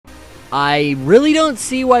I really don't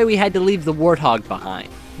see why we had to leave the warthog behind.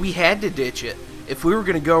 We had to ditch it. If we were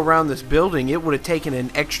going to go around this building, it would have taken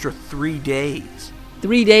an extra 3 days.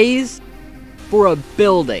 3 days? For a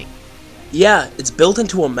building. Yeah, it's built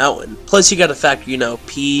into a mountain. Plus you gotta factor, you know,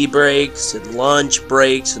 pee breaks, and lunch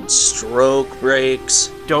breaks, and stroke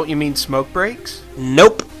breaks. Don't you mean smoke breaks?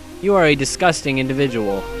 Nope. You are a disgusting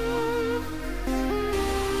individual.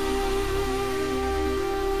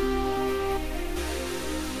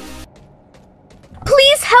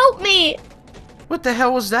 Please help me! What the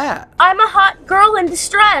hell was that? I'm a hot girl in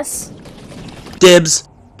distress. Dibs.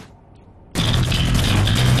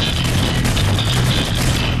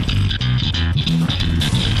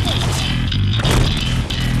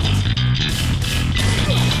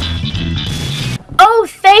 Oh,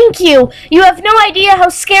 thank you! You have no idea how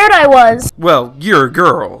scared I was. Well, you're a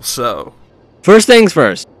girl, so... First things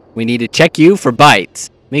first, we need to check you for bites.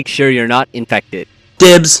 Make sure you're not infected.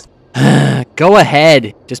 Dibs. Go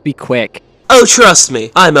ahead, just be quick. Oh, trust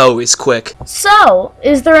me, I'm always quick. So,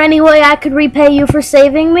 is there any way I could repay you for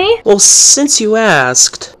saving me? Well, since you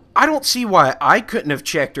asked... I don't see why I couldn't have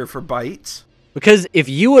checked her for bites. Because if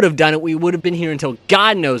you would have done it, we would have been here until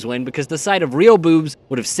God knows when, because the sight of real boobs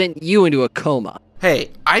would have sent you into a coma.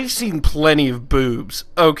 Hey, I've seen plenty of boobs,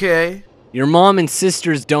 okay? Your mom and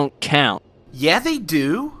sisters don't count. Yeah, they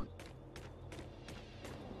do.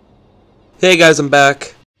 Hey guys, I'm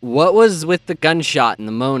back. What was with the gunshot and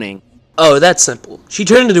the moaning? Oh, that's simple. She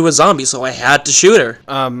turned into a zombie, so I had to shoot her.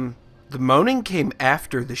 The moaning came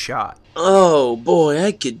after the shot. Oh boy,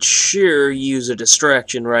 I could sure use a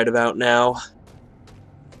distraction right about now.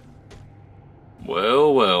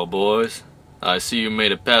 Well, well, boys. I see you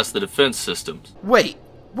made it past the defense systems. Wait,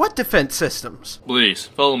 what defense systems? Please,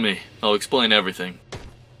 follow me. I'll explain everything.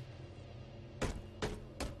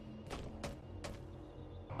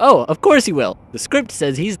 Oh, of course he will. The script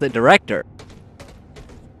says he's the director.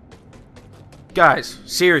 Guys,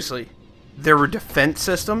 seriously, there were defense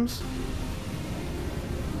systems?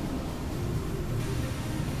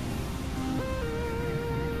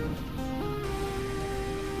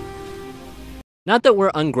 Not that we're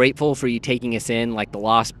ungrateful for you taking us in like the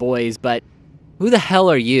Lost Boys, but who the hell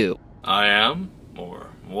are you? I am, or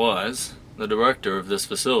was, the director of this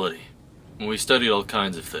facility. We studied all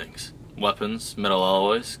kinds of things. Weapons, metal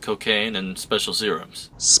alloys, cocaine, and special serums.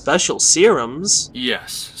 Special serums?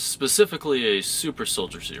 Yes, specifically a super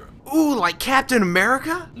soldier serum. Ooh, like Captain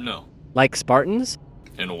America? No. Like Spartans?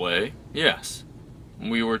 In a way, yes.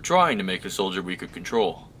 We were trying to make a soldier we could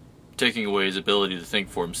control, taking away his ability to think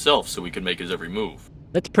for himself so we could make his every move.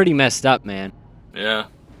 That's pretty messed up, man. Yeah,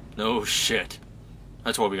 no shit.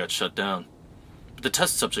 That's why we got shut down. But the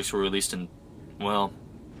test subjects were released and, well,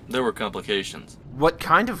 there were complications. What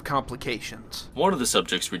kind of complications? One of the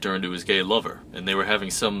subjects returned to his gay lover, and they were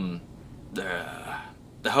having some...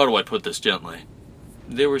 how do I put this gently?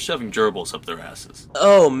 They were shoving gerbils up their asses.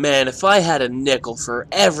 Oh man, if I had a nickel for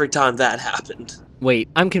every time that happened. Wait,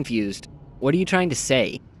 I'm confused. What are you trying to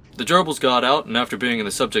say? The gerbils got out, and after being in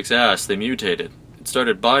the subject's ass, they mutated. It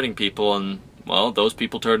started biting people, and, well, those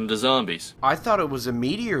people turned into zombies. I thought it was a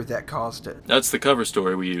meteor that caused it. That's the cover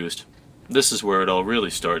story we used. This is where it all really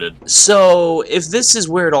started. So, if this is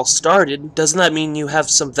where it all started, doesn't that mean you have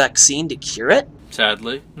some vaccine to cure it?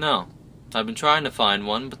 Sadly, no. I've been trying to find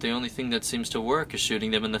one, but the only thing that seems to work is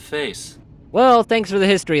shooting them in the face. Well, thanks for the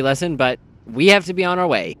history lesson, but we have to be on our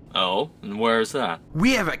way. Oh? And where is that?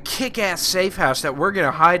 We have a kick-ass safe house that we're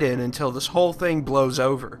gonna hide in until this whole thing blows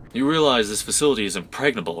over. You realize this facility is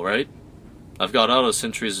impregnable, right? I've got auto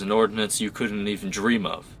sentries and ordnance you couldn't even dream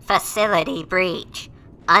of. Facility breach.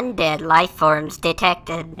 Undead life forms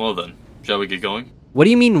detected. Well then, shall we get going? What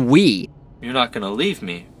do you mean, we? You're not gonna leave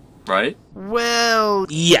me, right? Well...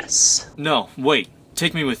 Yes. No, wait.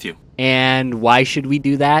 Take me with you. And why should we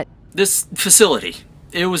do that? This facility.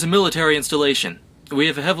 It was a military installation. We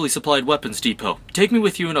have a heavily supplied weapons depot. Take me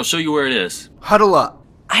with you and I'll show you where it is. Huddle up.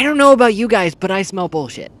 I don't know about you guys, but I smell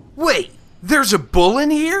bullshit. Wait, there's a bull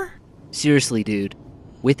in here? Seriously, dude.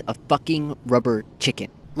 With a fucking rubber chicken.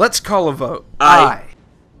 Let's call a vote. Aye.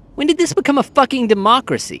 When did this become a fucking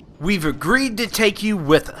democracy? We've agreed to take you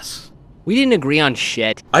with us. We didn't agree on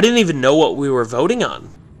shit. I didn't even know what we were voting on.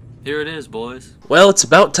 Here it is, boys. Well, it's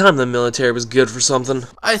about time the military was good for something.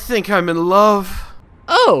 I think I'm in love.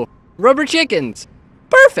 Oh, rubber chickens.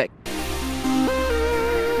 Perfect.